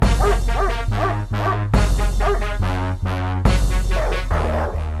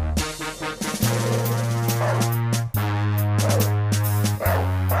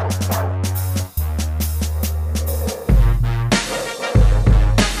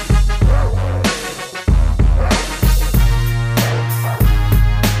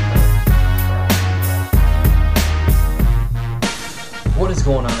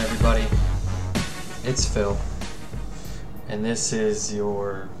Phil, and this is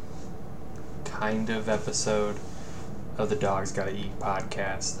your kind of episode of the Dogs Gotta Eat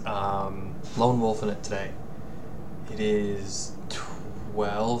podcast. Lone wolf in it today. It is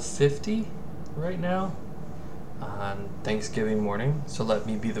 12:50 right now on Thanksgiving morning, so let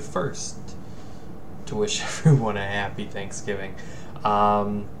me be the first to wish everyone a happy Thanksgiving.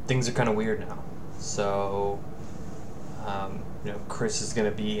 Things are kind of weird now, so Chris is going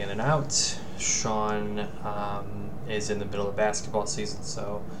to be in and out. Sean is in the middle of basketball season,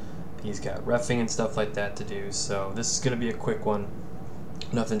 so he's got reffing and stuff like that to do. So this is going to be a quick one,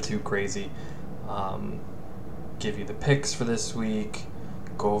 nothing too crazy. Give you the picks for this week,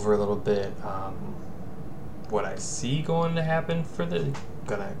 go over a little bit what I see going to happen for the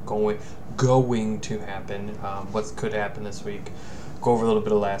going to happen, what could happen this week. Go over a little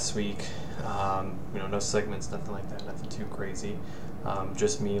bit of last week. No segments, nothing like that, nothing too crazy.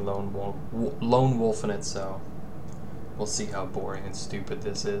 Just me lone wolfing it, so we'll see how boring and stupid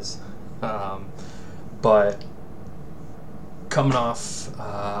this is. But coming off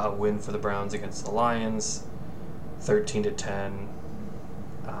a win for the Browns against the Lions, 13-10.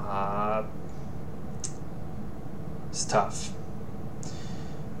 It's tough.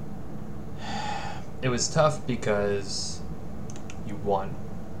 It was tough because you won.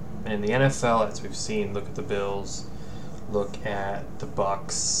 And in the NFL, as we've seen, look at the Bills, look at the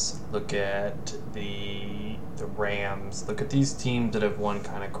Bucks, look at the Rams, look at these teams that have won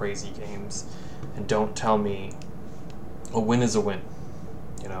kind of crazy games, and don't tell me a win is a win.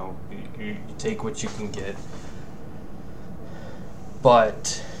 You take what you can get,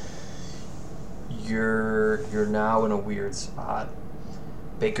 but you're now in a weird spot.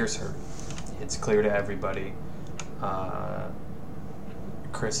 Baker's hurt. It's clear to everybody.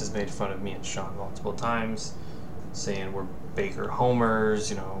 Chris has made fun of me and Sean multiple times, saying we're Baker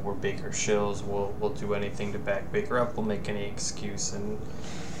homers, we're Baker shills, we'll do anything to back Baker up, we'll make any excuse, and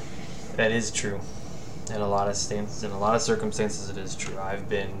that is true. In a lot of circumstances, it is true. I've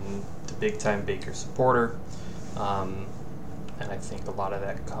been the big-time Baker supporter, and I think a lot of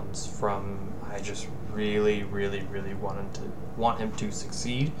that comes from I just really, really, really want him to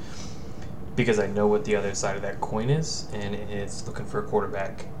succeed, because I know what the other side of that coin is, and it's looking for a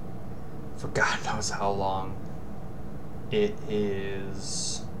quarterback for God knows how long. It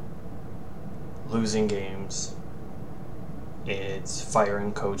is losing games, it's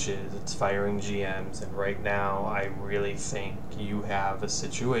firing coaches, it's firing GMs, and right now I really think you have a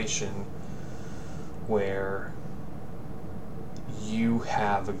situation where you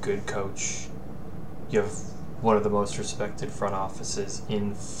have a good coach, you have one of the most respected front offices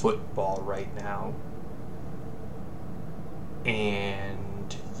in football right now,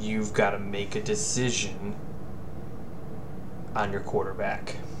 and you've got to make a decision on your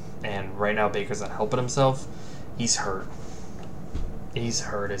quarterback. And right now Baker's not helping himself. He's hurt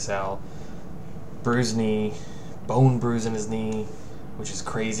as hell. Bruised knee, bone bruise in his knee, which is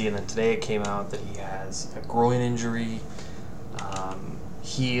crazy. And then today it came out that he has a groin injury,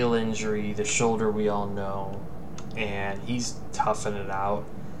 heel injury, the shoulder we all know, and he's toughing it out,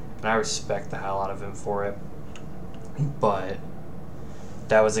 and I respect the hell out of him for it. But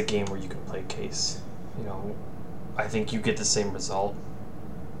that was a game where you can play case. I think you get the same result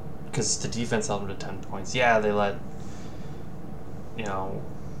because the defense held him to 10 points. Yeah, they let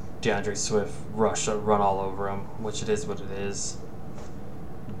DeAndre Swift run all over him, which it is what it is.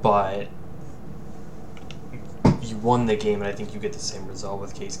 But you won the game, and I think you get the same result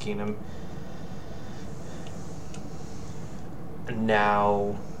with Case Keenum. And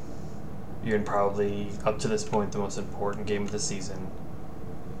now you're in probably, up to this point, the most important game of the season,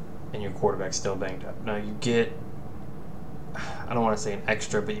 and your quarterback's still banged up. Now you get, I don't want to say an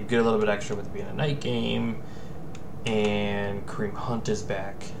extra, but you get a little bit extra with it being a night game, and Kareem Hunt is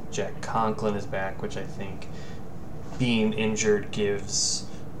back, Jack Conklin is back, which I think being injured gives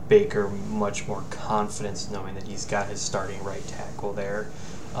Baker much more confidence knowing that he's got his starting right tackle there.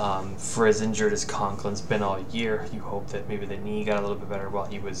 For as injured as Conklin's been all year, you hope that maybe the knee got a little bit better while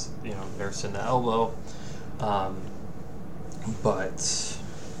he was, nursing the elbow. But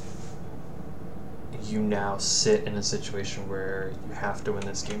you now sit in a situation where you have to win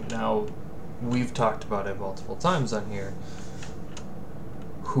this game. Now, we've talked about it multiple times on here.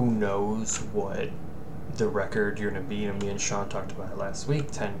 Who knows what the record you're going to be? Me and Sean talked about it last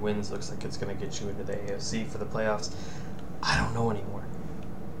week. 10 wins looks like it's going to get you into the AFC for the playoffs. I don't know anymore.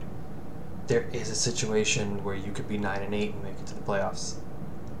 There is a situation where you could be 9-8 and make it to the playoffs.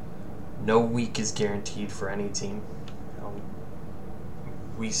 No week is guaranteed for any team.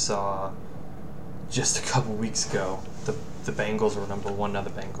 We saw just a couple weeks ago the Bengals were number one. Now the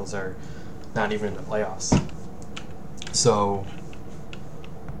Bengals are not even in the playoffs. So,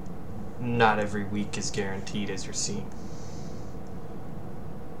 not every week is guaranteed, as you're seeing.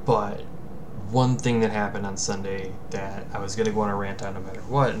 But one thing that happened on Sunday that I was going to go on a rant on no matter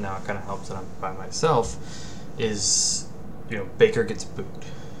what, and now it kind of helps that I'm by myself, is, Baker gets booed.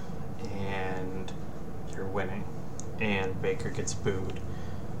 And you're winning. And Baker gets booed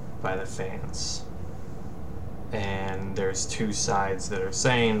by the fans. And there's two sides that are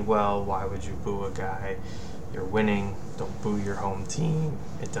saying, well, why would you boo a guy? You're winning. Don't boo your home team.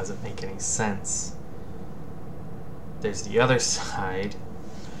 It doesn't make any sense. There's the other side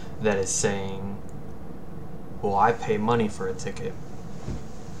that is saying, well, I pay money for a ticket,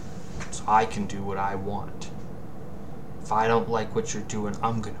 so I can do what I want. If I don't like what you're doing,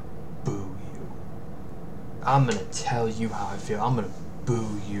 I'm going to boo you. I'm going to tell you how I feel. I'm going to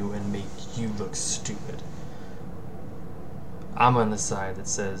boo you and make you look stupid. I'm on the side that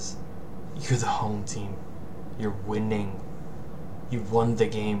says, you're the home team. You're winning. You won the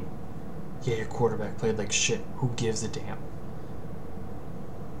game. Yeah, your quarterback played like shit. Who gives a damn?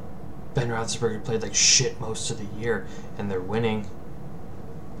 Ben Roethlisberger played like shit most of the year, and they're winning.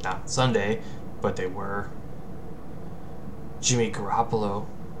 Not Sunday, but they were. Jimmy Garoppolo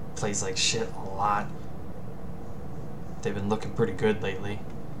plays like shit a lot. They've been looking pretty good lately.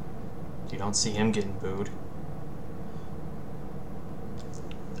 You don't see him getting booed.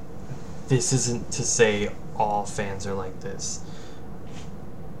 This isn't to say all fans are like this,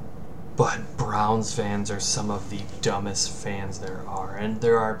 but Browns fans are some of the dumbest fans there are. And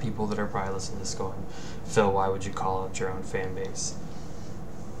there are people that are probably listening to this going, Phil, why would you call out your own fan base?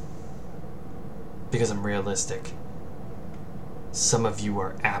 Because I'm realistic. Some of you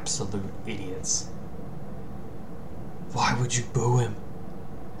are absolute idiots. Why would you boo him?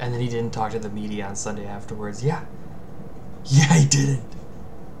 And then he didn't talk to the media on Sunday afterwards. Yeah, he didn't.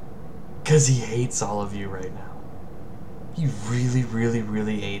 Because he hates all of you right now. He really, really,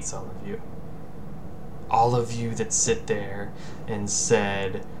 really hates all of you. All of you that sit there and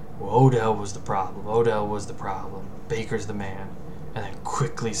said, well, Odell was the problem. Baker's the man. And then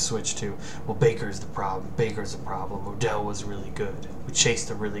quickly switch to, well, Baker's the problem. Odell was really good. We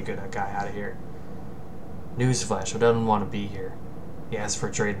chased a really good guy out of here. Newsflash, Odell didn't want to be here. He asked for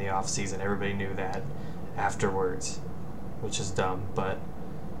a trade in the offseason. Everybody knew that afterwards, which is dumb, but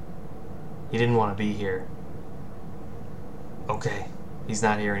he didn't want to be here. Okay, he's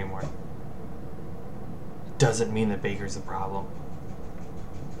not here anymore. It doesn't mean that Baker's the problem.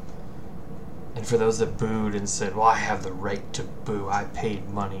 And for those that booed and said, well, I have the right to boo, I paid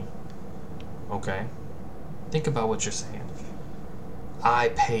money. Okay, think about what you're saying. I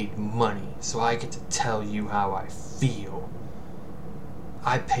paid money, so I get to tell you how I feel.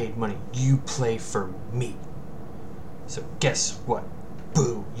 I paid money. You play for me. So guess what?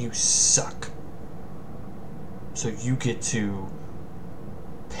 Boo, you suck. So you get to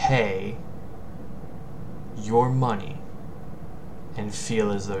pay your money and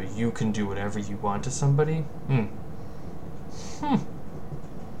feel as though you can do whatever you want to somebody?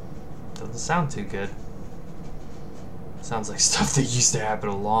 Doesn't sound too good. Sounds like stuff that used to happen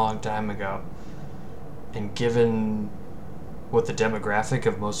a long time ago. And given what the demographic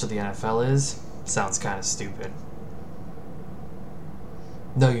of most of the NFL is, sounds kind of stupid.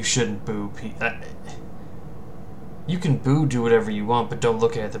 No, you shouldn't boo people. You can boo, do whatever you want, but don't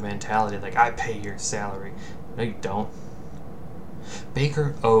look at the mentality like, I pay your salary. No, you don't.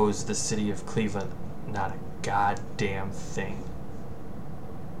 Baker owes the city of Cleveland not a goddamn thing.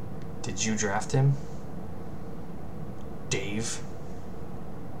 Did you draft him? Dave,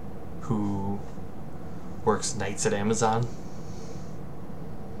 who works nights at Amazon?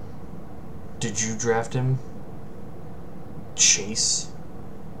 Did you draft him? Chase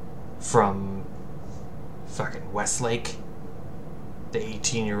from fucking Westlake, the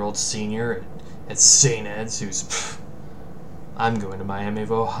 18-year-old senior at St. Ed's, who's, I'm going to Miami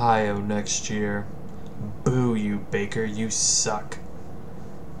of Ohio next year. Boo you, Baker, you suck.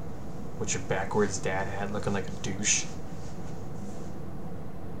 What's your backwards dad hat, looking like a douche?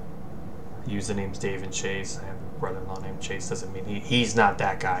 Username's Dave and Chase. I have a brother-in-law named Chase. Doesn't mean he's not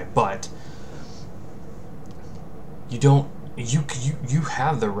that guy, but you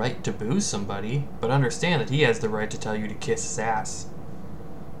have the right to boo somebody, but understand that he has the right to tell you to kiss his ass.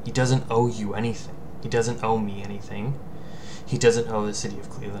 He doesn't owe you anything. He doesn't owe me anything. He doesn't owe the city of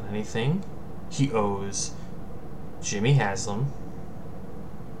Cleveland anything. He owes Jimmy Haslam,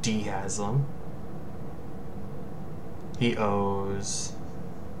 D. Haslam. He owes,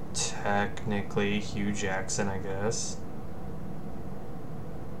 technically, Hugh Jackson, I guess.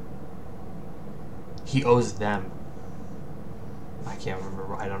 He owes them. I can't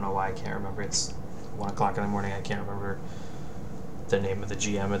remember. I don't know why I can't remember. It's 1 o'clock in the morning. I can't remember the name of the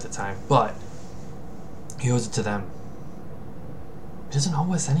GM at the time. But he owes it to them. He doesn't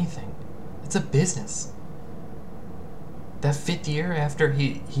owe us anything. It's a business. That 5th year after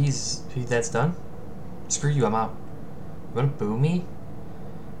that's done, screw you, I'm out. You wanna boo me?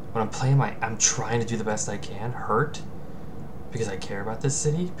 When I'm trying to do the best I can, hurt, because I care about this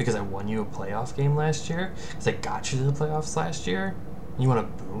city, because I won you a playoff game last year, because I got you to the playoffs last year, and you wanna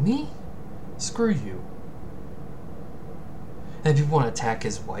boo me? Screw you. And people wanna attack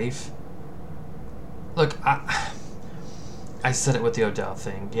his wife. Look, I said it with the Odell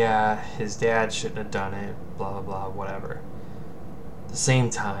thing. Yeah, his dad shouldn't have done it, blah, blah, blah, whatever. At the same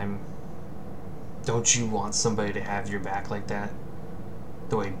time, don't you want somebody to have your back like that?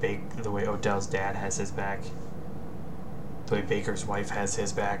 The way Odell's dad has his back. The way Baker's wife has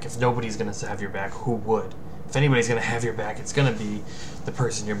his back. If nobody's going to have your back, who would? If anybody's going to have your back, it's going to be the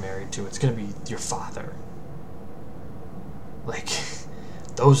person you're married to. It's going to be your father. Like,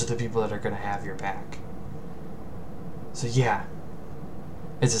 those are the people that are going to have your back. So yeah,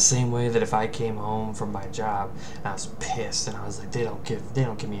 it's the same way that if I came home from my job and I was pissed and I was like, they don't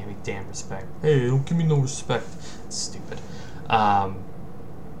give me any damn respect. Hey, they don't give me no respect. It's stupid.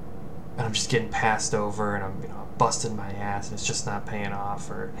 And I'm just getting passed over and I'm busting my ass and it's just not paying off,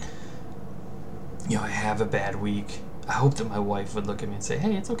 or I have a bad week. I hope that my wife would look at me and say,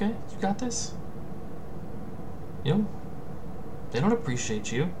 hey, it's okay, you got this. They don't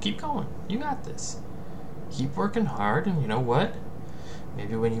appreciate you. Keep going. You got this. Keep working hard, and you know what?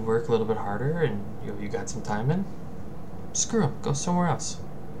 Maybe when you work a little bit harder and you got some time in, screw him. Go somewhere else.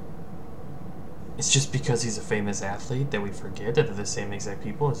 It's just because he's a famous athlete that we forget that they're the same exact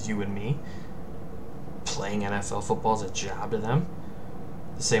people as you and me. Playing NFL football is a job to them.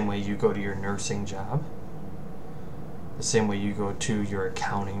 The same way you go to your nursing job. The same way you go to your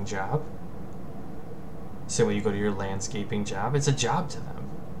accounting job. The same way you go to your landscaping job. It's a job to them.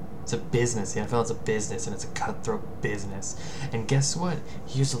 It's a business. The NFL is a business, and it's a cutthroat business. And guess what?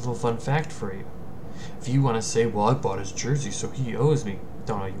 Here's a little fun fact for you. If you want to say, well, I bought his jersey, so he owes me.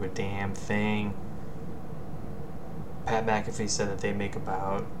 Don't owe you a damn thing. Pat McAfee said that they make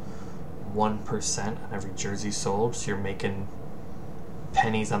about 1% on every jersey sold, so you're making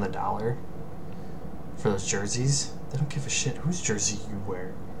pennies on the dollar for those jerseys. They don't give a shit whose jersey you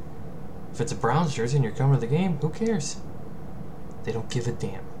wear. If it's a Browns jersey and you're coming to the game, who cares? They don't give a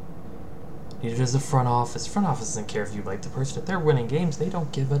damn. Neither does the front office. Front office doesn't care if you like the person. If they're winning games, they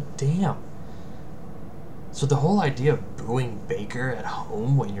don't give a damn. So the whole idea of booing Baker at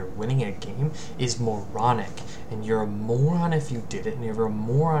home when you're winning a game is moronic. And you're a moron if you did it, and you're a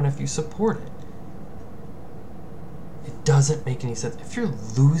moron if you support it. It doesn't make any sense. If you're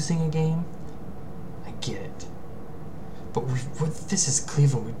losing a game, I get it. But this is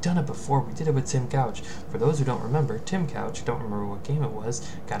Cleveland. We've done it before. We did it with Tim Couch. For those who don't remember, Tim Couch, don't remember what game it was,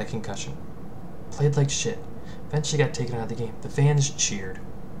 got a concussion. Played like shit. Eventually got taken out of the game. The fans cheered.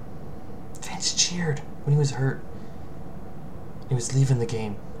 Fans cheered when he was hurt. He was leaving the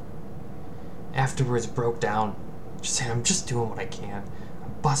game. Afterwards broke down. Just saying, I'm just doing what I can.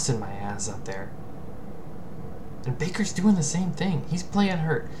 I'm busting my ass out there. And Baker's doing the same thing. He's playing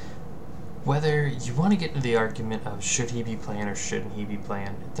hurt. Whether you want to get into the argument of should he be playing or shouldn't he be playing,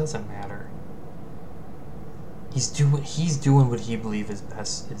 it doesn't matter. He's doing what he believes is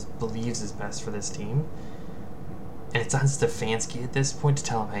best for this team. And it's on Stefanski at this point to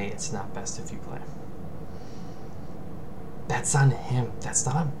tell him, hey, it's not best if you play. That's on him. That's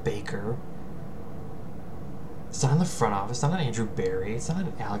not on Baker. It's not on the front office. It's not on Andrew Berry. It's not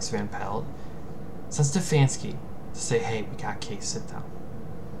on Alex Van Pelt. It's on Stefanski to say, hey, we got Case, sit down.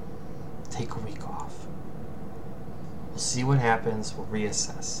 Take a week off. We'll see what happens. We'll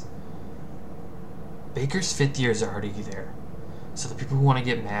reassess. Baker's 5th year is already there. So the people who want to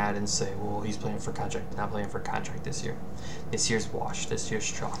get mad and say, well, he's playing for contract, not playing for contract this year. This year's washed. This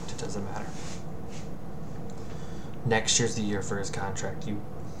year's chalked. It doesn't matter. Next year's the year for his contract. You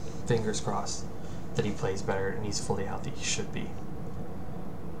fingers crossed that he plays better and he's fully healthy. He should be.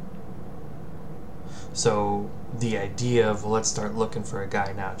 So the idea of, well, let's start looking for a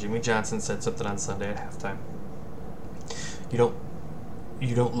guy now. Jimmy Johnson said something on Sunday at halftime. You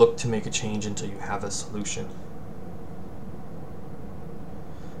don't look to make a change until you have a solution.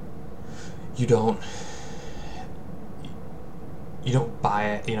 You don't buy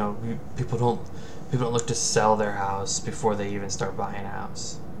it. People don't look to sell their house before they even start buying a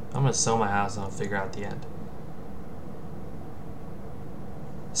house. I'm gonna sell my house and I'll figure out the end.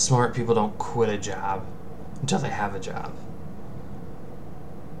 Smart people don't quit a job until they have a job.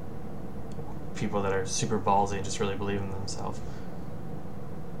 People that are super ballsy and just really believe in themselves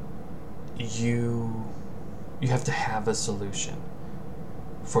you have to have a solution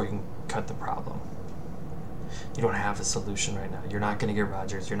before you can cut the problem. You don't have a solution right now. You're not going to get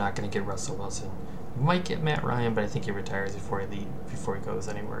Rodgers. You're not going to get Russell Wilson. You might get Matt Ryan, but I think he retires before he goes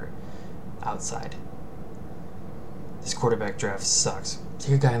anywhere outside. This quarterback draft sucks.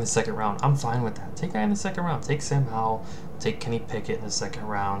 Take a guy in the second round. I'm fine with that. Take a guy in the second round. Take Sam Howell. Take Kenny Pickett in the second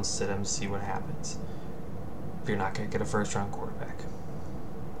round. Sit him, see what happens. But you're not going to get a first-round quarterback.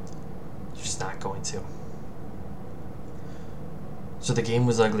 You're just not going to. So the game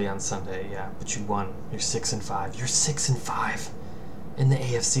was ugly on Sunday, yeah, but you won. You're 6-5. You're 6-5 in the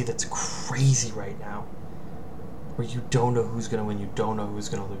AFC. That's crazy right now. Where you don't know who's going to win. You don't know who's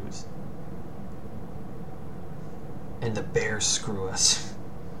going to lose. And the Bears screw us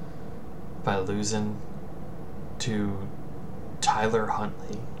by losing to Tyler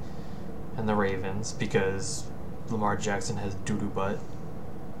Huntley and the Ravens because Lamar Jackson has doo-doo butt.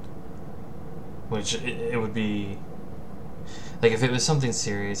 Which it would be... Like, if it was something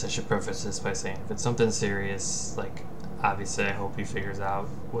serious, I should preface this by saying, if it's something serious, like, obviously I hope he figures out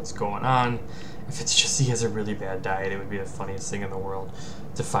what's going on. If it's just he has a really bad diet, it would be the funniest thing in the world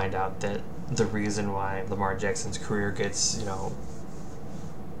to find out that the reason why Lamar Jackson's career gets,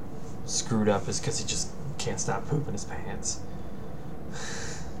 screwed up is because he just can't stop pooping his pants.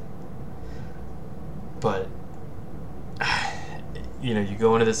 But, you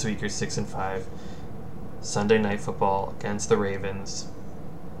go into this week, you're 6-5. Sunday Night Football against the Ravens.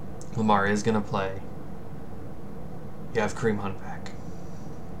 Lamar is going to play. You have Kareem Hunt back.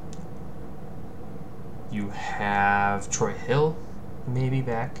 You have Troy Hill maybe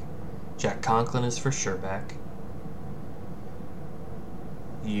back. Jack Conklin is for sure back.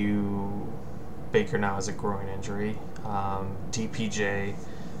 Baker now has a groin injury. DPJ.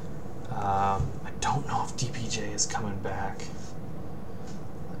 I don't know if DPJ is coming back.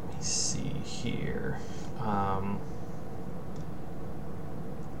 Let me see here.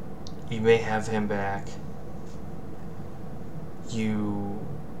 You may have him back. Your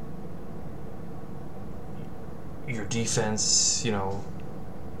defense,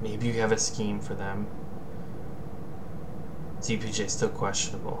 maybe you have a scheme for them. DPJ is still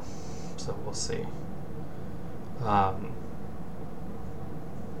questionable, so we'll see. I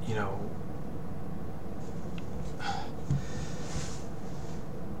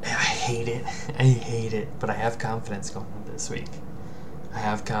hate it, but I have confidence going into this week. I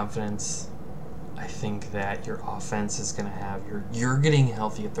have confidence. I think that your offense is going to have... You're getting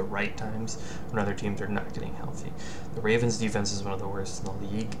healthy at the right times when other teams are not getting healthy. The Ravens' defense is one of the worst in the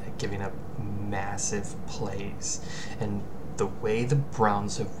league at giving up massive plays. And the way the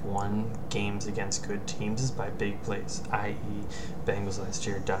Browns have won games against good teams is by big plays, i.e. Bengals last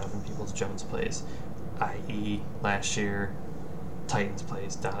year, Donovan Peoples-Jones plays, i.e. last year, Titans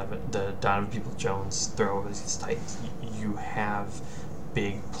plays, Donovan Peoples-Jones throw against Titans. You have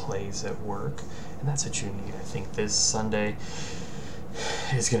big plays at work, and that's what you need. I think this Sunday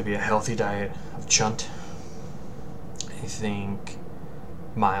is going to be a healthy diet of chunt. I think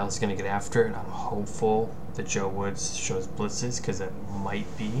Miles is going to get after it. I'm hopeful that Joe Woods shows blitzes, because that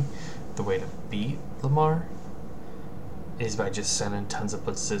might be the way to beat Lamar, is by just sending tons of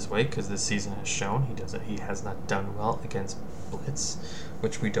blitzes his way, because this season has shown he has not done well against blitz,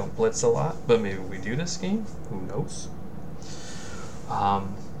 which we don't blitz a lot, but maybe we do this game. Who knows?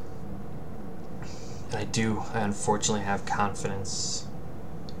 And I unfortunately have confidence,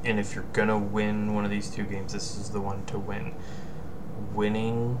 and if you're gonna win one of these two games, this is the one to win.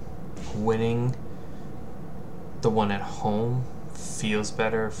 Winning the one at home feels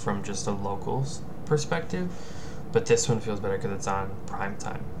better from just a locals perspective, but this one feels better because it's on prime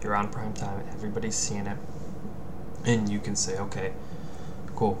time. You're on prime time, everybody's seeing it, and you can say, okay,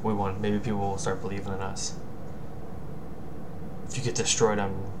 cool, we won. Maybe people will start believing in us. If you get destroyed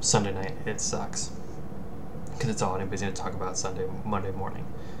on Sunday night, it sucks, because it's all anybody's going to talk about Monday morning.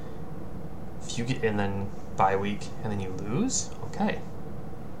 If you get, and then bye week, and then you lose, okay,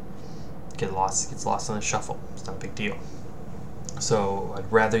 gets lost in the shuffle. It's not a big deal. So I'd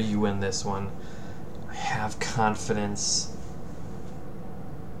rather you win this one. I have confidence.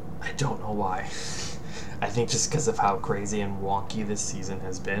 I don't know why. I think just because of how crazy and wonky this season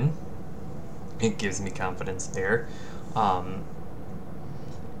has been, it gives me confidence there.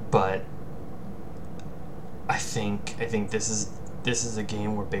 But I think this is a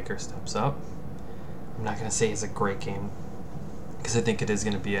game where Baker steps up. I'm not gonna say it's a great game, because I think it is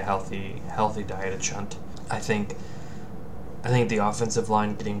gonna be a healthy diet of chunt. I think the offensive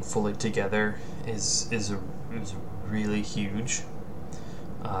line getting fully together is really huge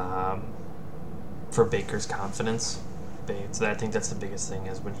for Baker's confidence. Bates. I think that's the biggest thing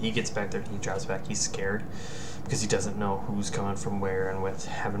is when he gets back there and he drives back, he's scared because he doesn't know who's coming from where. And with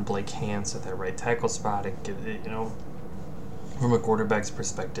having Blake Hance at that right tackle spot, from a quarterback's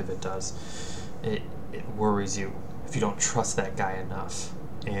perspective, it does. It worries you if you don't trust that guy enough.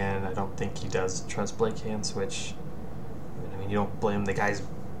 And I don't think he does trust Blake Hance, which, I mean, you don't blame the guy's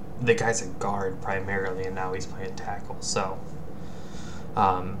a guard primarily, and now he's playing tackle. So,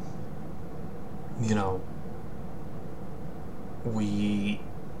 we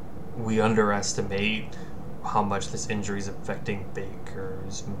underestimate how much this injury is affecting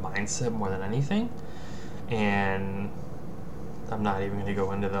Baker's mindset more than anything. And I'm not even going to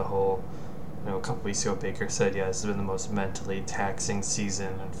go into the whole, a couple weeks ago Baker said, yeah, this has been the most mentally taxing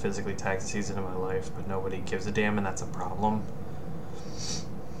season and physically taxing season of my life, but nobody gives a damn, and that's a problem.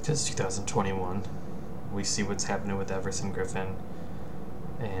 Because 2021, we see what's happening with Everson Griffin,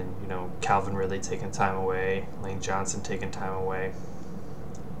 and, Calvin Ridley taking time away, Lane Johnson taking time away.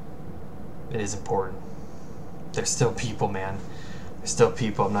 It is important. There's still people, man. There's still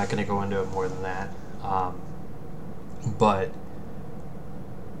people. I'm not going to go into it more than that. But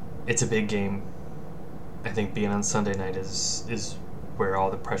it's a big game. I think being on Sunday night is where all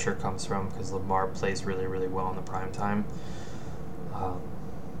the pressure comes from, because Lamar plays really, really well in the prime time.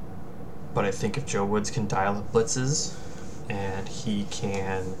 But I think if Joe Woods can dial up blitzes and he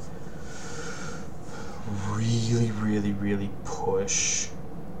can really, really, really push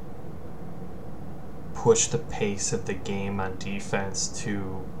the pace of the game on defense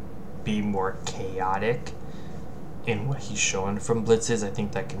to be more chaotic in what he's showing from blitzes, I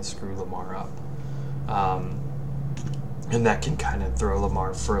think that can screw Lamar up. And that can kind of throw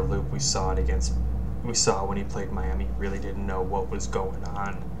Lamar for a loop. We saw when he played Miami, he really didn't know what was going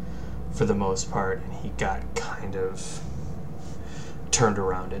on for the most part, and he got kind of turned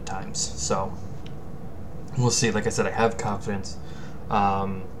around at times. So we'll see. Like I said, I have confidence.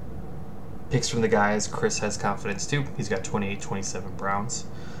 Picks from the guys. Chris has confidence too. He's got 28-27 Browns.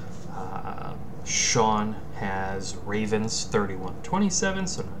 Sean has Ravens 31-27,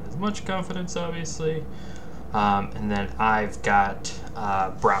 so not as much confidence, obviously. And then I've got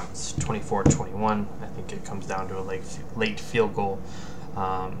Browns 24-21. I think it comes down to a late field goal.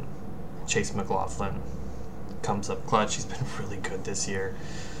 Chase McLaughlin comes up clutch. He's been really good this year.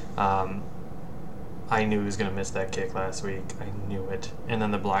 I knew he was going to miss that kick last week. I knew it. And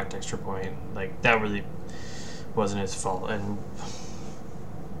then the blocked extra point, that really wasn't his fault. And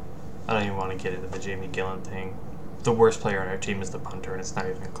I don't even want to get into the Jamie Gillen thing. The worst player on our team is the punter, and it's not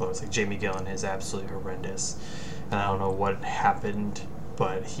even close. Jamie Gillen is absolutely horrendous. And I don't know what happened,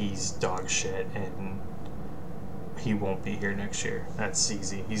 but he's dog shit, and he won't be here next year. That's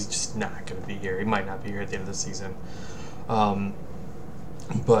easy. He's just not going to be here. He might not be here at the end of the season.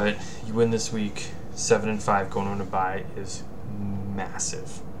 But you win this week, 7-5 going on a bye is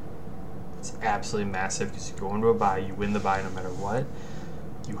massive. It's absolutely massive because you go into a bye, you win the bye no matter what.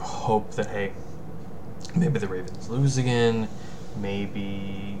 You hope that, hey, maybe the Ravens lose again,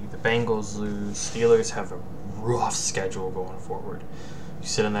 maybe the Bengals lose. Steelers have a rough schedule going forward. You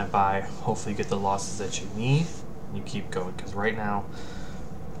sit on that bye, hopefully you get the losses that you need, and you keep going. Because right now,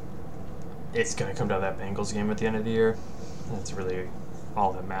 it's going to come down to that Bengals game at the end of the year. That's really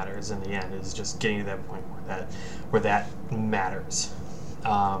all that matters in the end, is just getting to that point where that matters.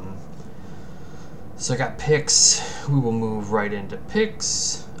 So I got picks. We will move right into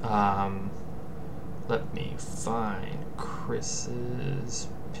picks. Let me find Chris's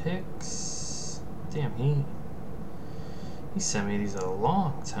picks. Damn, he sent me these a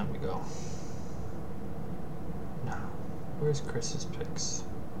long time ago. No, where's Chris's picks?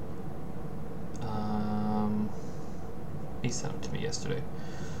 He sent them to me yesterday.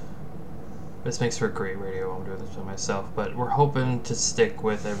 This makes for great radio. I'm doing this by myself, but we're hoping to stick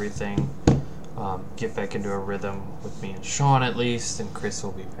with everything. Get back into a rhythm with me and Sean at least, and Chris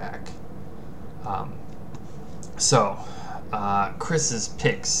will be back. Chris's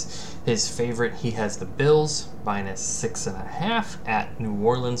picks. His favorite, he has the Bills -6.5 at New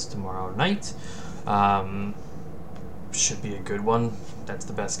Orleans tomorrow night. Should be a good one. That's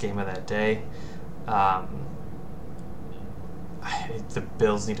the best game of that day. The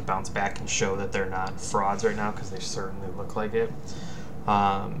Bills need to bounce back and show that they're not frauds right now, because they certainly look like it.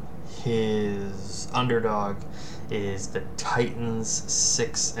 His underdog is the Titans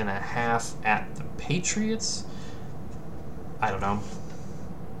 6.5 at the Patriots. I don't know.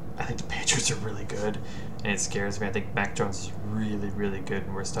 I think the Patriots are really good, and it scares me. I think Mac Jones is really, really good,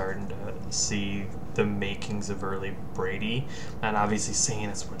 and we're starting to see the makings of early Brady. Not obviously saying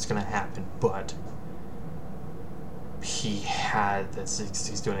that's what's going to happen, but he's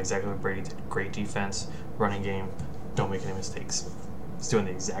doing exactly what Brady did. Great defense, running game, don't make any mistakes. He's doing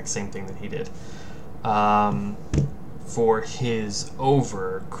the exact same thing that he did. For his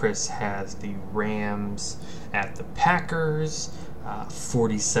over, Chris has the Rams at the Packers,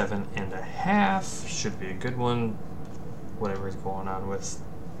 47.5. Should be a good one. Whatever is going on with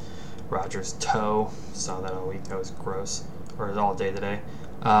Rodgers' toe. Saw that all week. That was gross. Or all day today.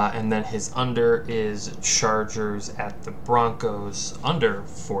 And then his under is Chargers at the Broncos, under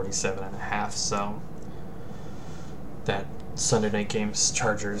 47.5. So that Sunday night game's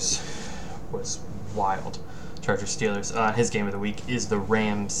Chargers was wild. Chargers Steelers. His game of the week is the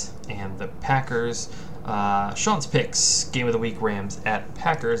Rams and the Packers. Sean's picks, game of the week, Rams at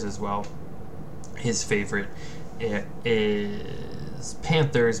Packers as well. His favorite is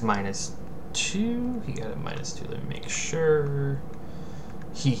Panthers -2. He got it -2. Let me make sure.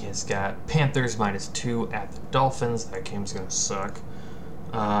 He has got Panthers -2 at the Dolphins. That game's going to suck.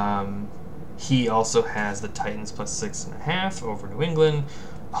 He also has the Titans +6.5 over New England.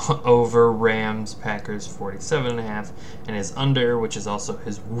 Over Rams, Packers 47.5, and his under, which is also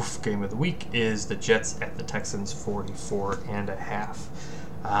his woof game of the week, is the Jets at the Texans 44.5.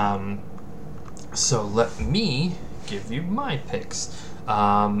 So let me give you my picks.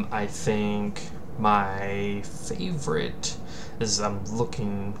 I think my favorite is, I'm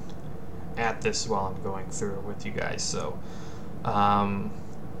looking at this while I'm going through it with you guys. So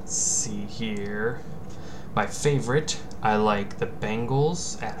let's see here. My favorite, I like the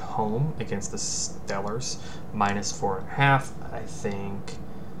Bengals at home against the Steelers, -4.5. I think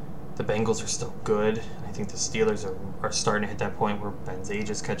the Bengals are still good. I think the Steelers are starting to hit that point where Ben's age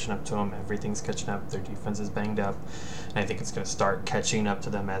is catching up to them. Everything's catching up. Their defense is banged up. And I think it's going to start catching up to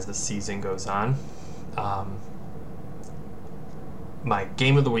them as the season goes on. My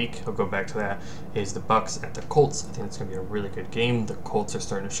game of the week, I'll go back to that, is the Bucks at the Colts. I think it's going to be a really good game. The Colts are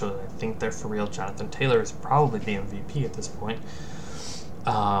starting to show that I think they're for real. Jonathan Taylor is probably the MVP at this point.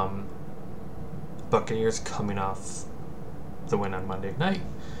 Buccaneers coming off the win on Monday night.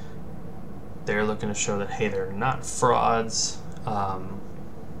 They're looking to show that, hey, they're not frauds.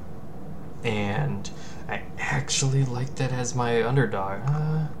 And I actually like that as my underdog.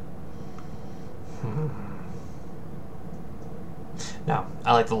 No,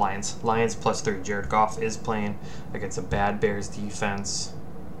 I like the Lions. Lions +3. Jared Goff is playing against a bad Bears defense.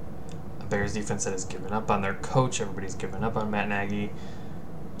 A Bears defense that has given up on their coach. Everybody's given up on Matt Nagy.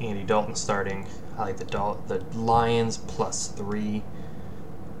 Andy Dalton starting. I like the Lions +3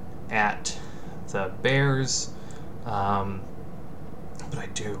 at the Bears. But I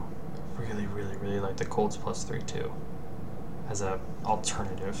do really, really, really like the Colts +3 too, as an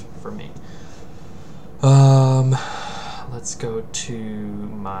alternative for me. Let's go to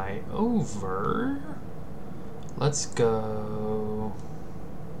my over. Let's go.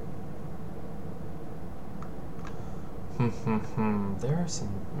 There are some.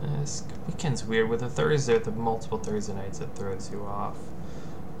 This weekend's weird with the Thursday, the multiple Thursday nights, it throws you off.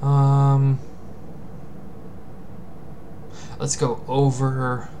 Let's go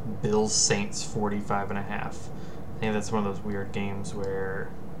over Bills Saints 45.5. I think that's one of those weird games where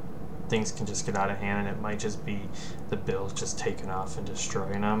things can just get out of hand, and it might just be the Bills just taking off and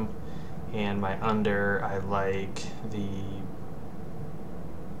destroying them. And my under, I like the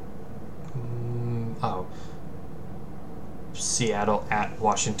Seattle at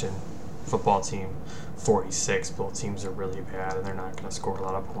Washington football team 46. Both teams are really bad, and they're not going to score a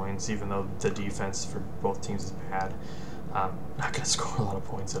lot of points, even though the defense for both teams is bad. Not going to score a lot of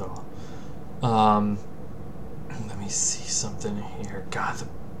points at all. Let me see something here. God, the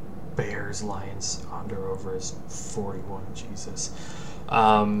Bears Lions under over is 41. Jesus.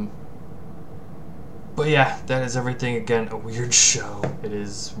 But yeah, that is everything. Again, a weird show. It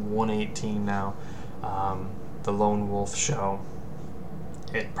is 1:18 now. The Lone Wolf show.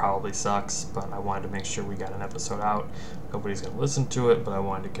 It probably sucks, but I wanted to make sure we got an episode out. Nobody's going to listen to it, but I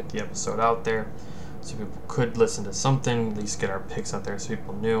wanted to get the episode out there so people could listen to something, at least get our picks out there so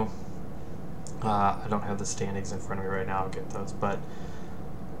people knew. I don't have the standings in front of me right now. I'll get those, but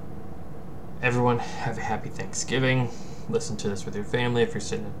everyone have a happy Thanksgiving. Listen to this with your family if you're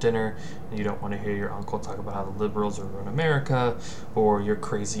sitting at dinner and you don't want to hear your uncle talk about how the liberals are ruining America, or your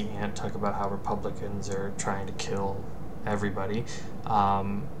crazy aunt talk about how Republicans are trying to kill everybody.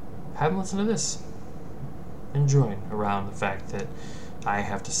 Have them listen to this. Enjoying around the fact that I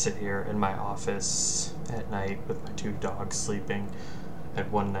have to sit here in my office at night with my 2 dogs sleeping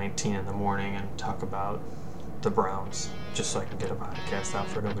at 1:19 in the morning and talk about the Browns, just so I can get a podcast out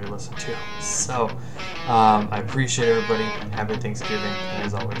for nobody to listen to. So, I appreciate everybody. Happy Thanksgiving, and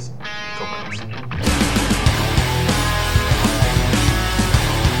as always, go Browns.